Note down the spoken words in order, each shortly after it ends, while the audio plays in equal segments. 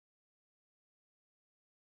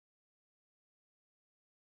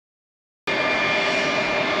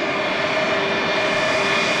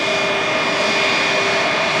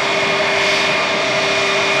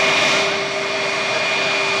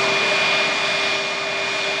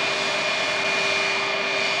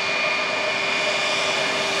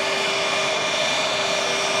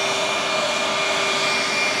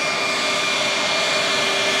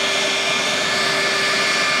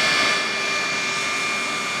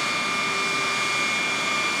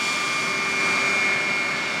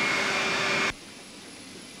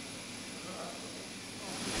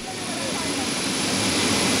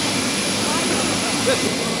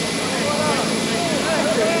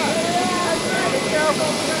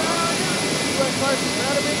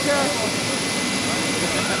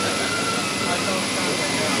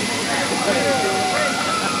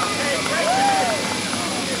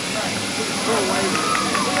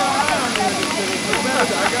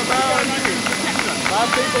lot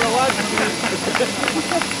of people are watching you.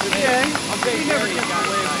 Okay. Okay, you never get that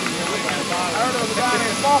way. I heard of the guy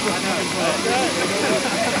named Papa. I know. Okay.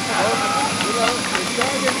 You know, if you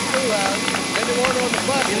don't get the schoolhouse, then they want on the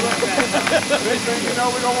bus. Next thing you know,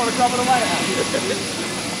 we don't want to come to the White House.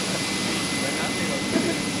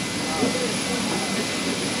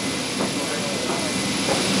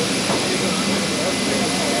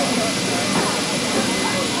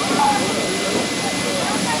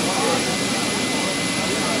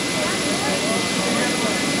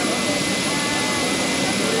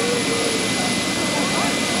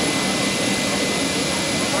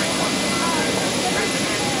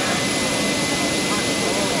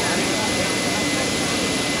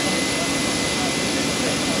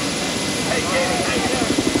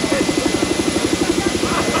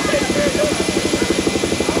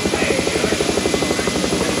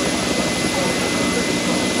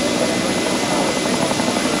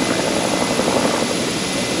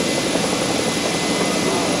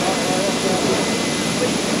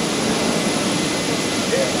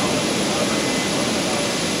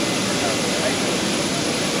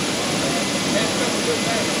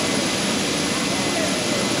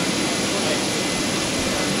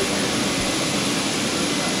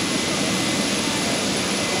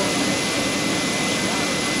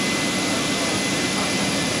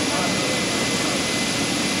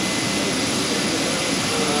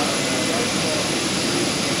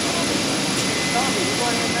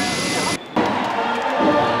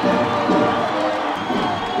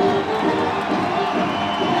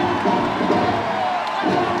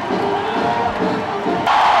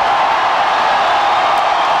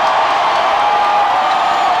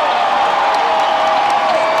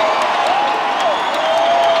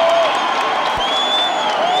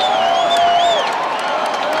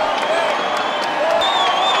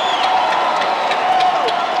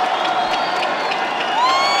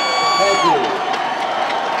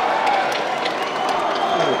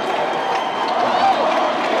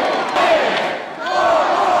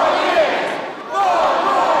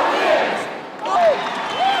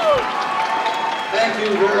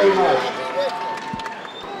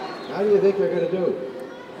 How do you think they're going to do?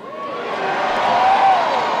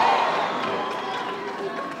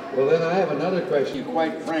 Well, then I have another question.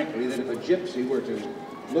 Quite frankly, that if a gypsy were to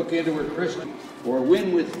look into her Christian or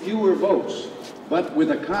win with fewer votes, but with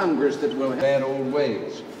a Congress that will have bad old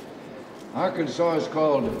ways. Arkansas is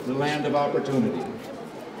called the land of opportunity.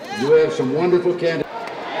 You have some wonderful candidates.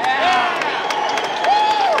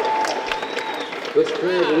 Its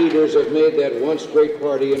current leaders have made that once great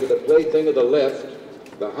party into the plaything of the left,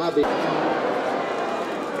 the hobby.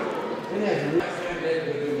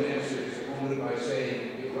 By saying,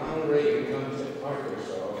 if Ronald Reagan comes to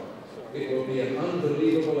Arkansas, it will be an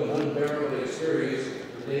unbelievable and unbearable experience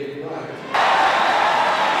for David Pryor.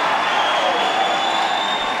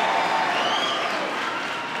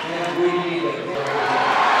 And we need a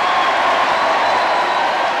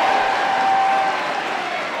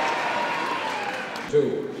Two,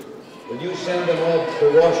 will you send them all to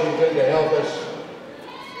Washington to help us?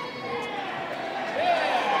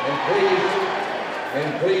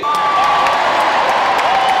 And please,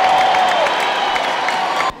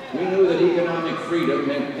 we knew that economic freedom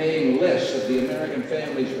meant paying less of the American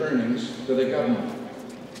family's earnings to the government.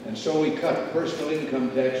 And so we cut personal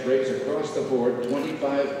income tax rates across the board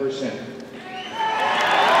 25%.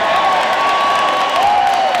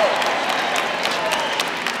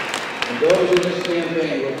 And those in this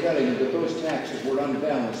campaign were telling you that those taxes were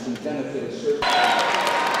unbalanced and benefited certain.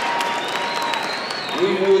 We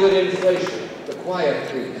knew that inflation, the quiet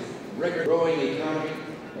thief, record-growing economy,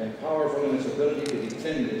 and powerful in its ability to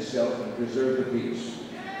defend itself and preserve the peace.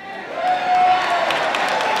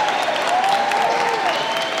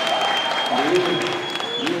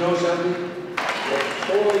 Do you know something? For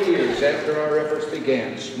 4 years after our efforts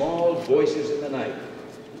began, small voices in the night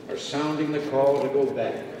are sounding the call to go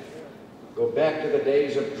back. Go back to the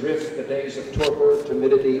days of drift, the days of torpor,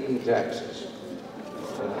 timidity, and taxes.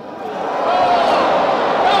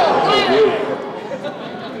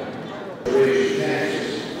 Raise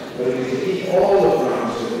taxes, but if you keep all the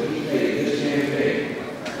promises that he made in this campaign,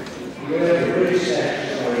 you have to raise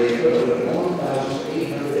taxes by the equivalent of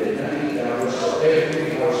 $1,890 for every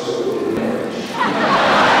household in America.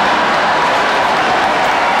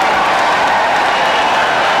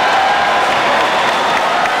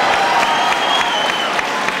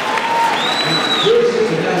 His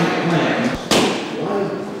economic plans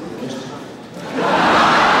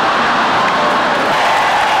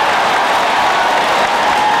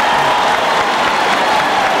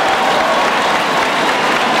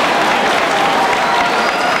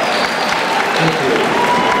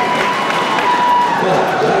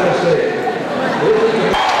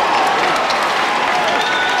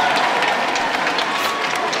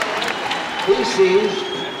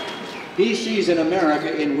He sees an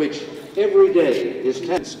America in which every day is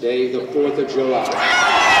Tenth Day, the 4th of July.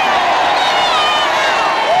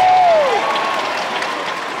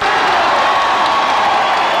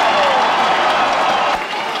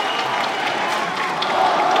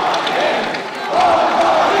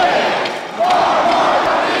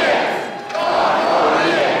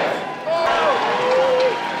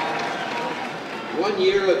 1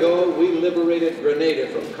 year ago, we liberated Grenada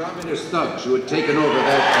from communist thugs who had taken over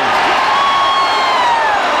that country.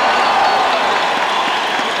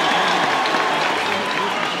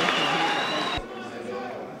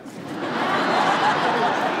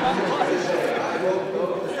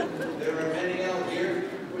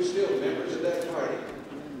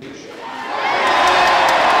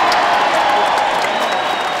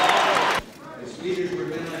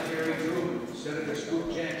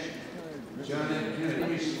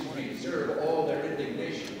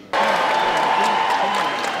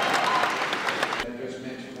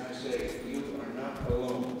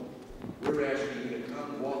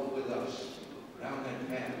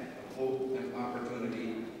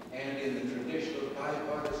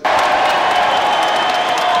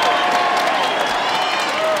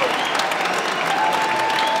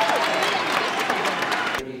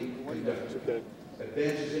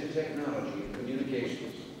 Advances in technology and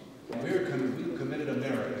communications. We've committed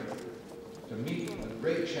America to meet a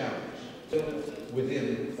great challenge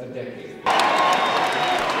within a decade.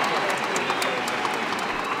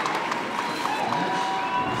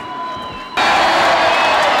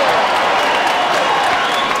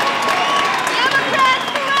 Democrats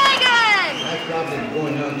for Reagan! I've probably been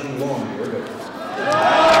going on too long here, but...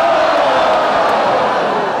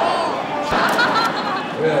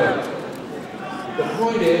 Well, the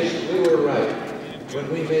point is, we were right when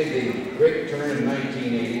we made the great turn in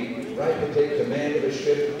 1980, right to take command of a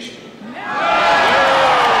ship.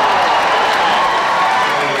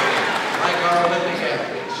 Like our Olympic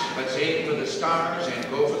athletes, let's aim for the stars and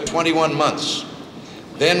go for the 21 months.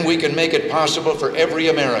 Then we can make it possible for every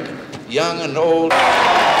American, young and old.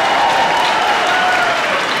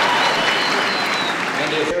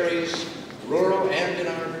 And in areas, rural and in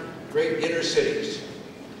our great inner cities.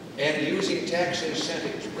 And using tax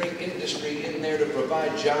incentives, bring industry in there to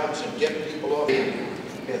provide jobs and get people off.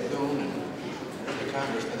 Bethune and the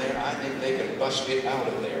congressman there, I think they can bust it out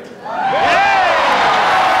of there.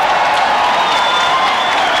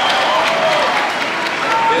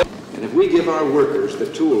 And if we give our workers the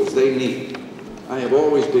tools they need, I have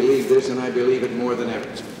always believed this, and I believe it more than ever.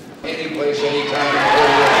 Any place, any time,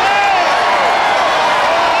 anywhere.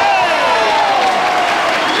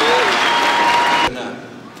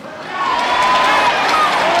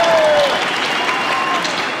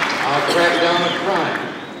 Crack down on crime,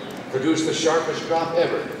 produce the sharpest drop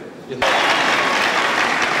ever.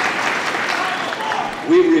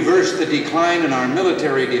 We've reversed the decline in our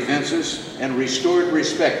military defenses and restored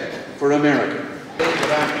respect for America. The thing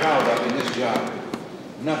that I'm proud of in this job,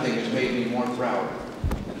 nothing has made me more proud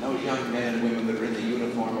than those young men and women that are in the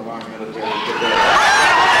uniform of our military today.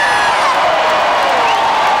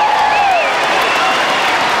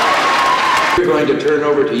 We're going to turn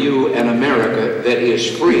over to you an America that is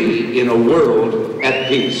free in a world at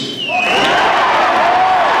peace.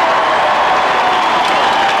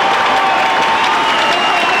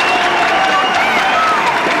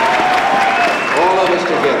 All of us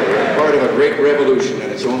together are part of a great revolution,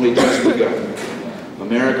 and it's only just begun.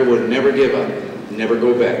 America would never give up, never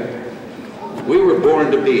go back. We were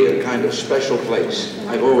born to be a kind of special place.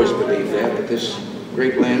 I've always believed that this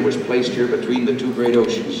great land was placed here between the two great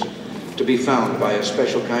oceans, to be found by a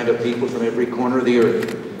special kind of people from every corner of the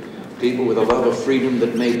earth. People with a love of freedom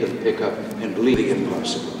that made them pick up and believe the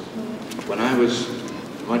impossible. When I was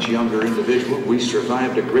a much younger individual, we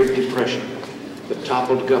survived a Great Depression that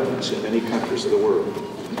toppled governments in many countries of the world.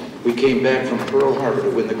 We came back from Pearl Harbor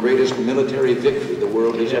to win the greatest military victory the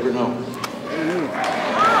world has ever known.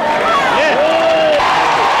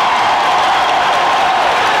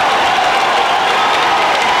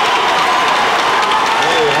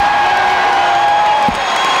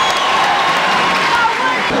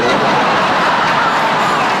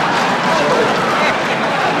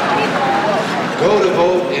 Go to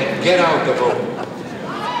vote and get out the vote.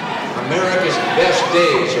 America's best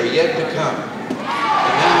days are yet to come.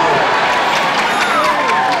 And now,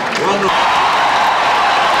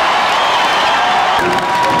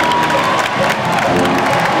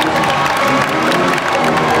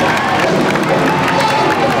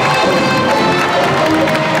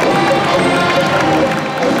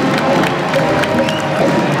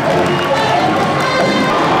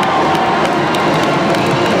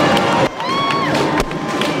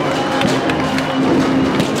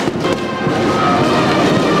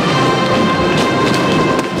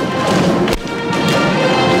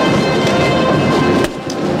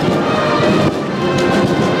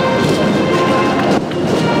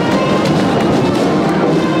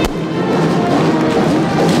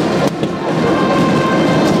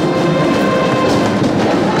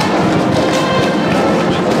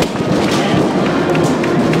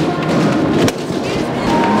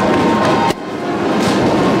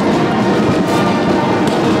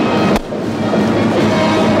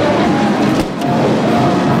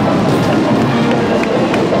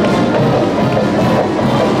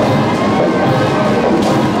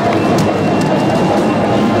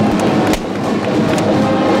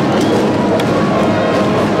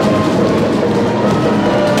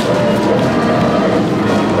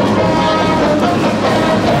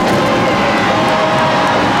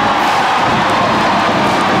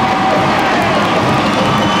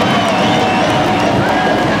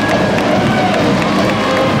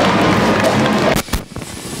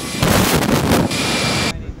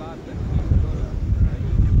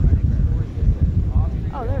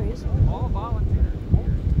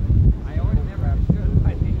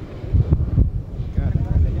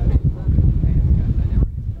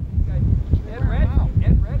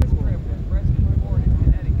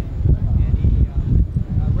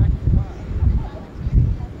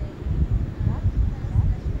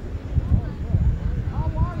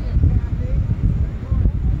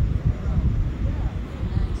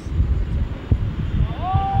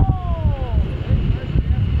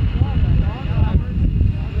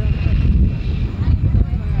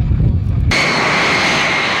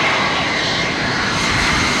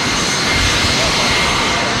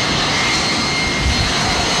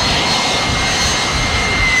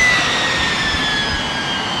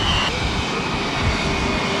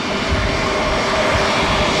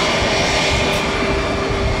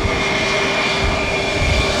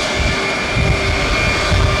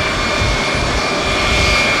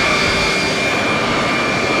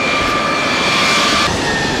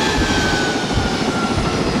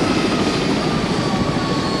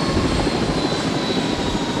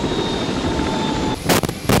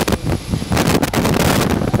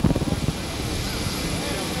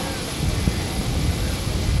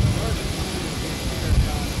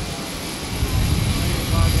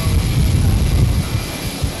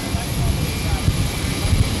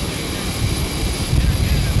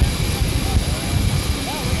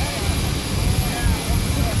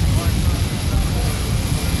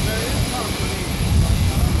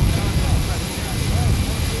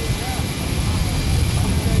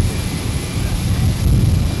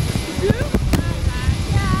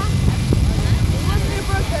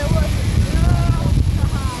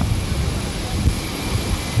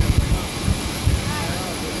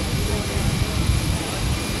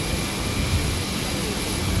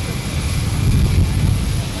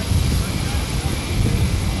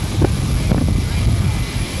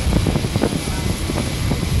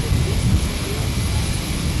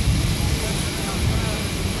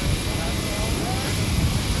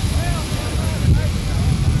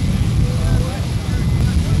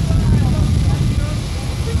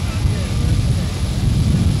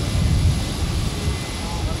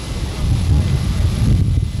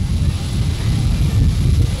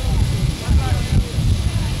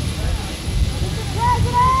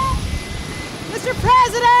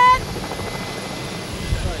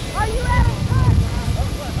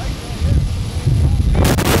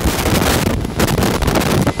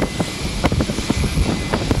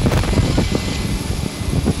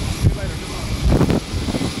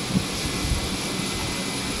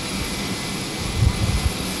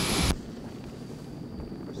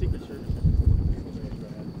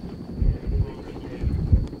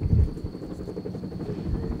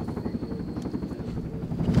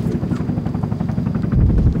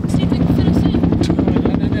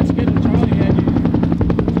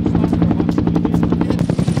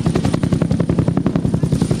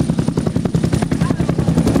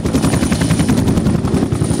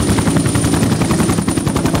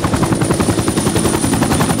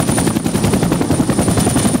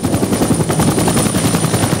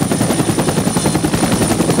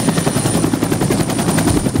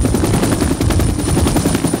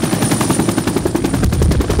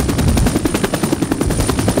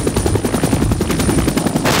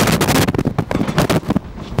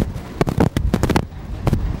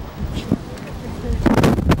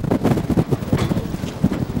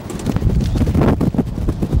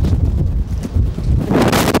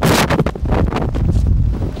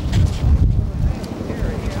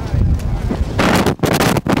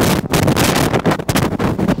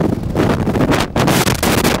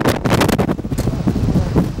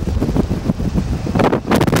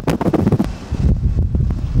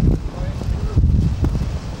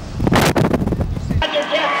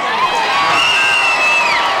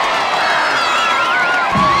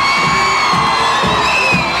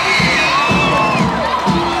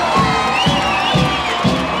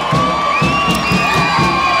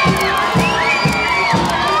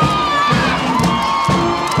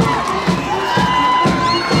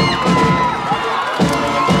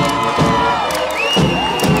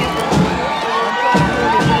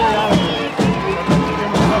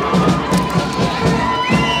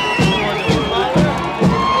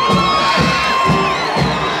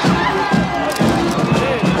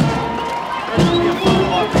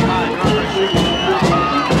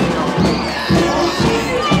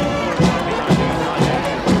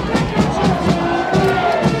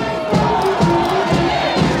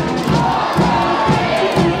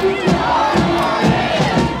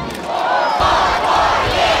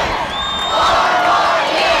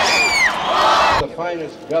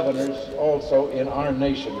 greatest governors also in our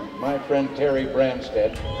nation, my friend Terry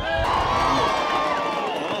Branstad.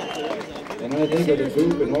 And I think of the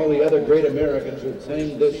Duke and all the other great Americans who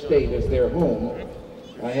claim this state as their home,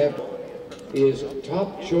 is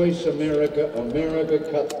top choice America, America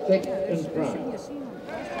cut thick and prime.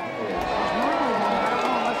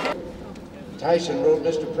 Tyson wrote,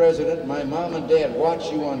 Mr. President, my mom and dad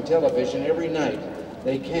watch you on television every night.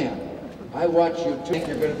 They can. I watch you too. I think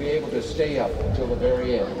you're going to be able to stay up until the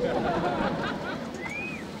very end.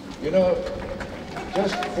 You know,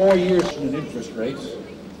 just 4 years in interest rates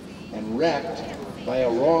and wrecked by a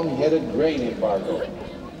wrong-headed grain embargo.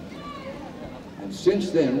 And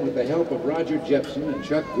since then, with the help of Roger Jepson and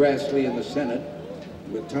Chuck Grassley in the Senate,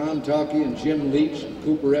 with Tom Talkie and Jim Leach and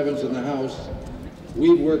Cooper Evans in the House,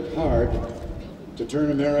 we've worked hard to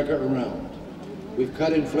turn America around. We've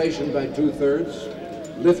cut inflation by 2/3,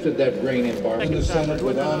 lifted that grain embargo in the Senate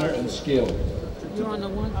with honor and skill.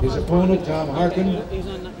 His opponent, Tom Harkin,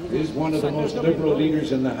 is one of the most liberal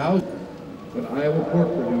leaders in the House. But Iowa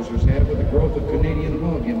pork producers have with the growth of Canadian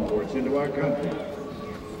hog imports into our country.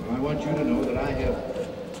 I want you to know that I have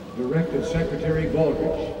directed Secretary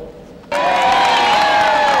Baldrige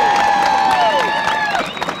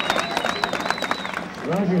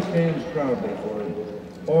Roger stands proudly for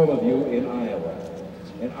all of you in Iowa,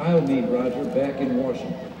 and I'll need Roger back in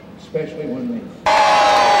Washington, especially when they...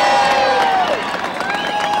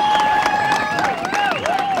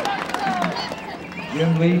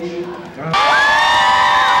 Jim Leach, Tom...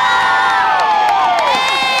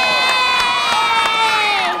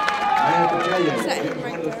 I have to tell you, Jim's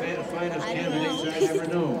one of the finest candidates I've ever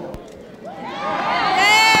known.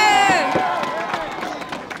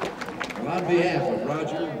 On behalf of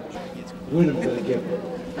Roger, win him for the gift.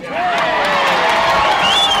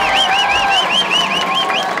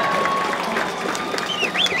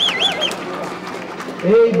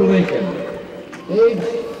 Abe Lincoln. Abe.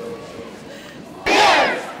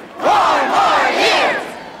 Years! 4 more years!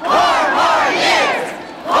 4 more years!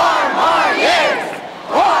 4 more years!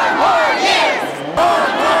 4 more years! 4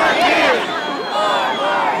 more years! 4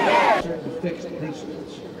 more years! Certain fixed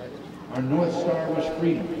principles. Our North Star was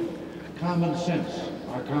freedom. Common sense,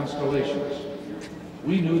 our constellations.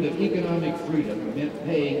 We knew that economic freedom meant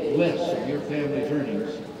paying less of your family's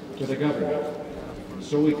earnings to the government.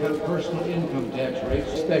 So we cut personal income tax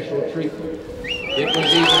rates, special treatment. It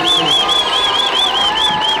was even safer.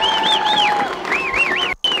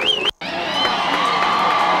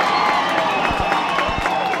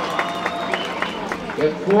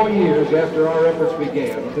 Yet 4 years after our efforts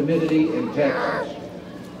began, timidity in taxes.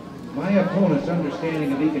 My opponent's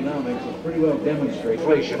understanding of economics has pretty well demonstrated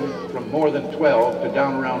inflation from more than 12 to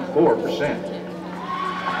down around 4%.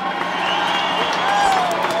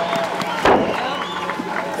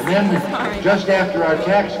 And then, just after our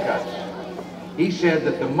tax cuts, he said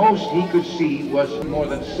that the most he could see was more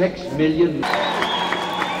than 6 million.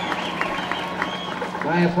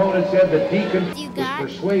 My opponent said that Deacon would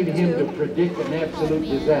persuade him to predict an absolute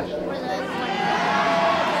disaster.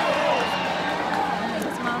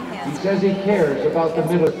 He says he cares about the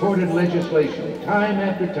reported legislation, time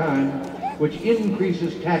after time, which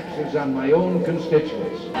increases taxes on my own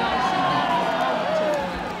constituents.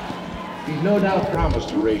 He's no doubt promised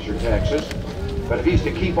to raise your taxes, but if he's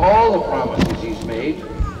to keep all the promises he's made,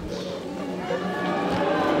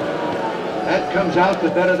 that comes out to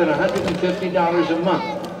better than $150 a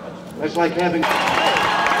month. That's like having...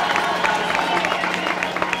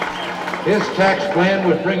 His tax plan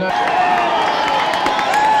would bring us...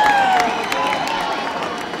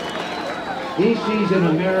 He sees in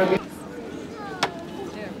America...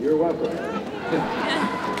 You're welcome.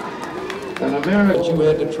 An America you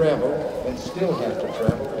had to travel, and still have to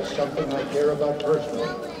travel, is something I care about personally.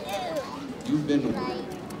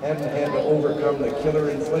 Hadn't had to overcome the killer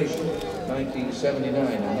inflation of 1979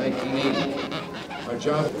 and 1980. Our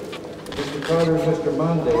job, Mr. Carter and Mr.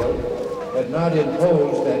 Mondale, had not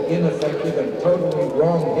imposed that ineffective and totally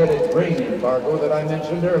wrong-headed grain embargo that I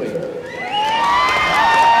mentioned earlier.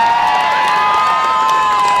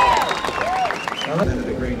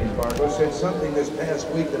 The grain embargo said something this past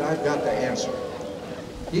week that I've got to answer.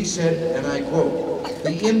 He said, and I quote,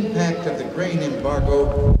 "The impact of the grain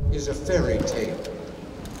embargo is a fairy tale."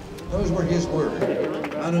 Those were his words.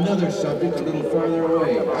 On another subject a little farther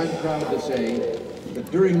away, I'm proud to say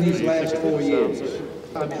that during these last 4 years,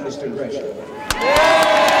 communist aggression.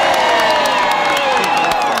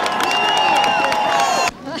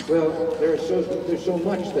 Well, there's so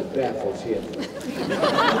much that baffles him.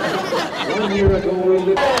 1 year ago we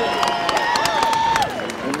lived,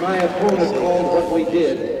 and my opponent called what we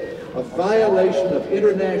did a violation of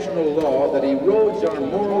international law that erodes our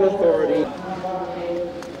moral authority.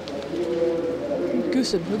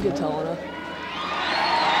 Goosen, who get telling her?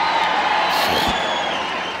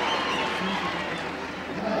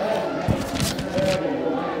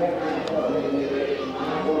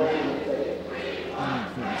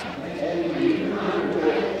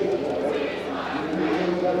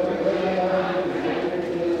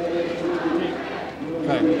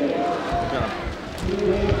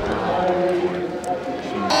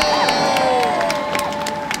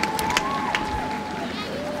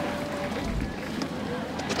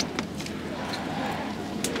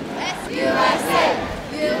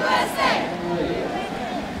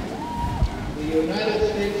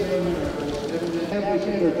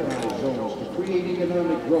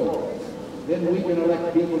 Then we can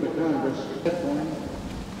elect people to Congress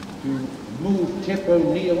to move Tip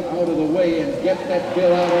O'Neill out of the way and get that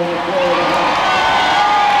bill out on the floor of the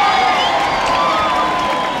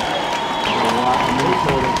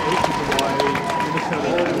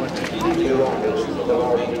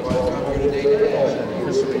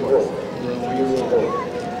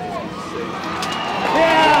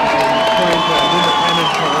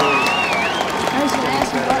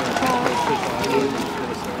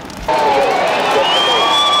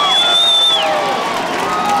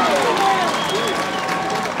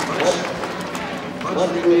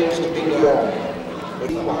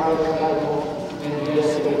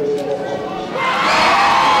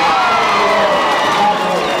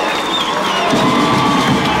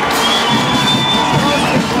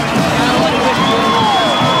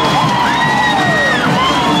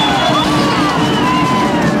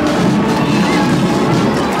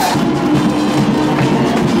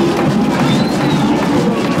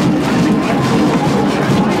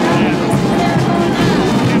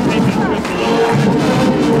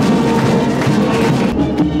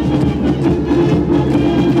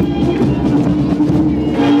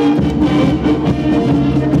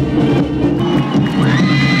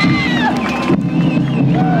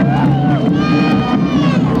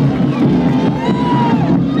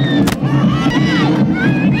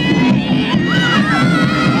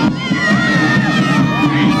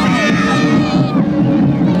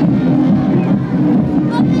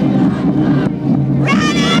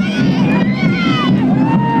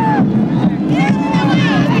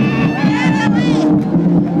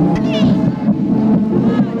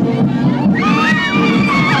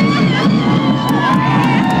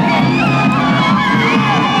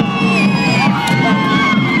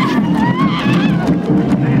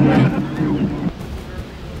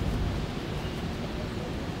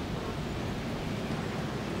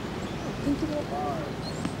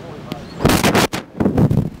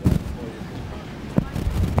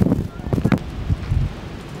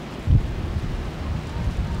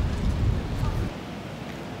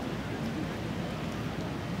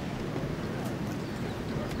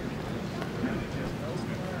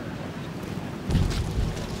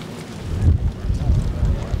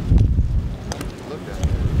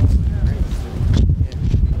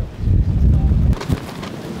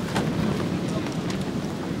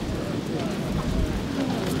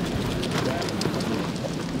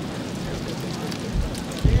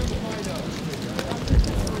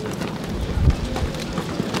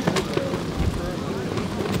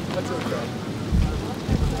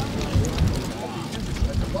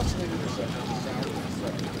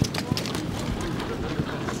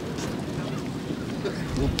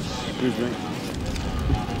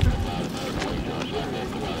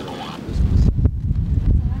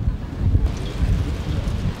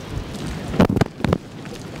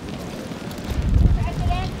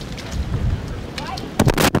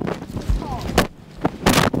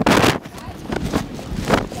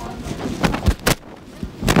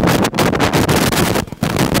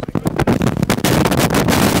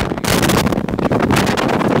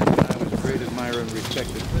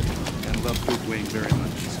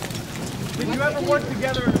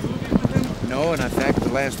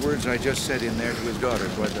Words I just said in there to his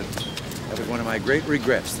daughters was that was one of my great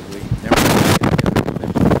regrets that we never got together.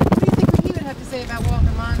 What do you think he would have to say about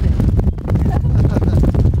Walter Mondale?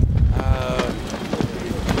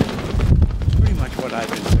 Pretty much what I've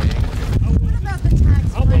been saying. What about the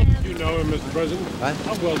tax How well did you know him, Mr. President? What?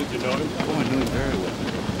 How well did you know him? Oh, I knew him very well.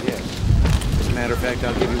 Yes. As a matter of fact,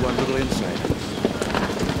 I'll give you one little insight.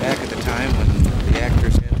 Back at the time when the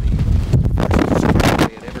actors had the first strike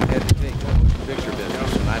they had ever had to take on the picture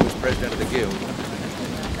business, and I was president of the guild,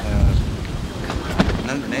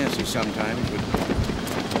 Nancy sometimes would,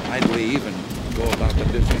 I'd leave and go about the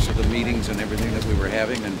business of the meetings and everything that we were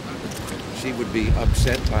having, and she would be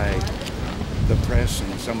upset by the press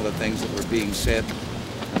and some of the things that were being said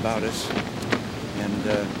about us. And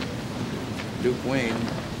Duke Wayne,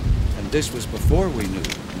 and this was before we knew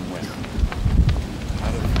when.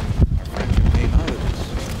 Our friendship came out of this.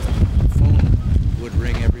 The phone would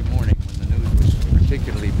ring every morning when the news was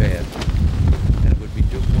particularly bad, and it would be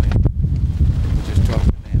Duke Wayne. We'd just talk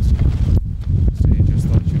to Nancy, say, just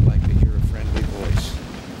thought you'd like to hear a friendly voice,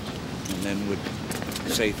 and then would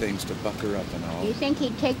say things to buck her up and all. Do you think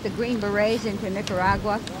he'd take the Green Berets into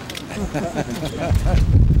Nicaragua?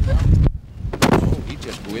 He'd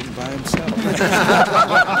just go in by himself. You're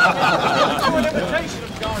doing an imitation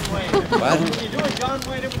of John Wayne. What? You're doing John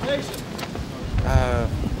Wayne imitation.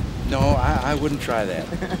 No, I wouldn't try that.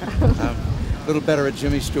 I'm a little better at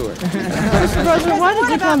Jimmy Stewart. Mr. President, why did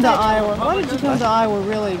you come to Iowa? Why did you come to Iowa,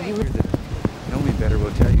 really? You know me better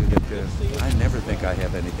will tell you that I never think I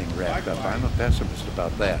have anything wrapped up. I'm a pessimist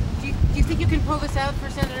about that. Do you think you can pull this out for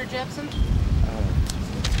Senator Jepsen?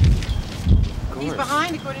 Of He's course.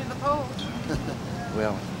 behind according to the polls.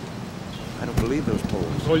 Well, I don't believe those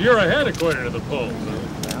polls. Well, you're ahead according to the polls.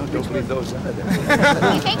 Well, don't believe those either. Do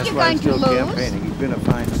you think you're Why I'm going to still lose? campaigning. He's been a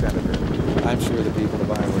fine senator. I'm sure the people of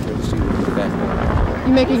Iowa are going to see what he's back there.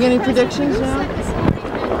 You making any predictions now?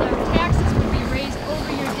 Taxes would be raised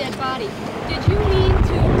over your dead body. Did you mean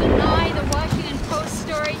to deny the Washington Post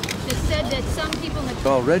story that said that some people in the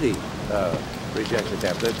Already rejected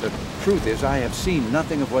that. The truth is, I have seen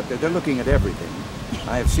nothing of what they're looking at everything.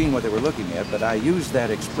 I have seen what they were looking at, but I use that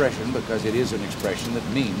expression because it is an expression that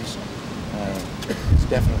means, as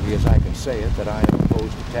definitely as I can say it, that I am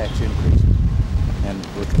opposed to tax increases and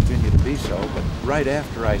will continue to be so. But right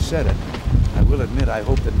after I said it, I will admit I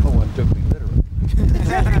hope that no one took me literally. The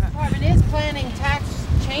Treasury Department is planning tax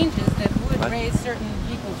changes that would What? raise certain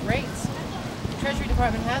people's rates. The Treasury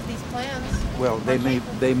Department has these plans. Well,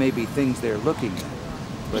 they may be things they're looking at,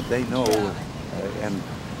 but they know, and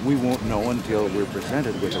we won't know until we're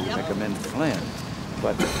presented with a recommended plan.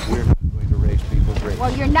 But we're not going to raise people's rates.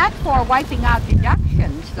 Well, you're not for wiping out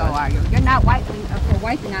deductions, though, are you? You're not for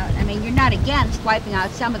wiping out, I mean, you're not against wiping out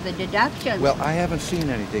some of the deductions. Well, I haven't seen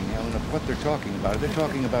anything, Helen, of what they're talking about. They're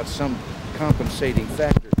talking about some compensating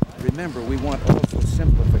factor. Remember, we want also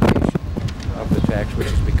simplification of the tax, which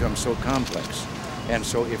has become so complex. And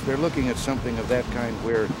so if they're looking at something of that kind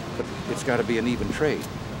where it's got to be an even trade,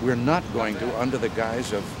 we're not going to, under the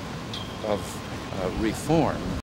guise of reform,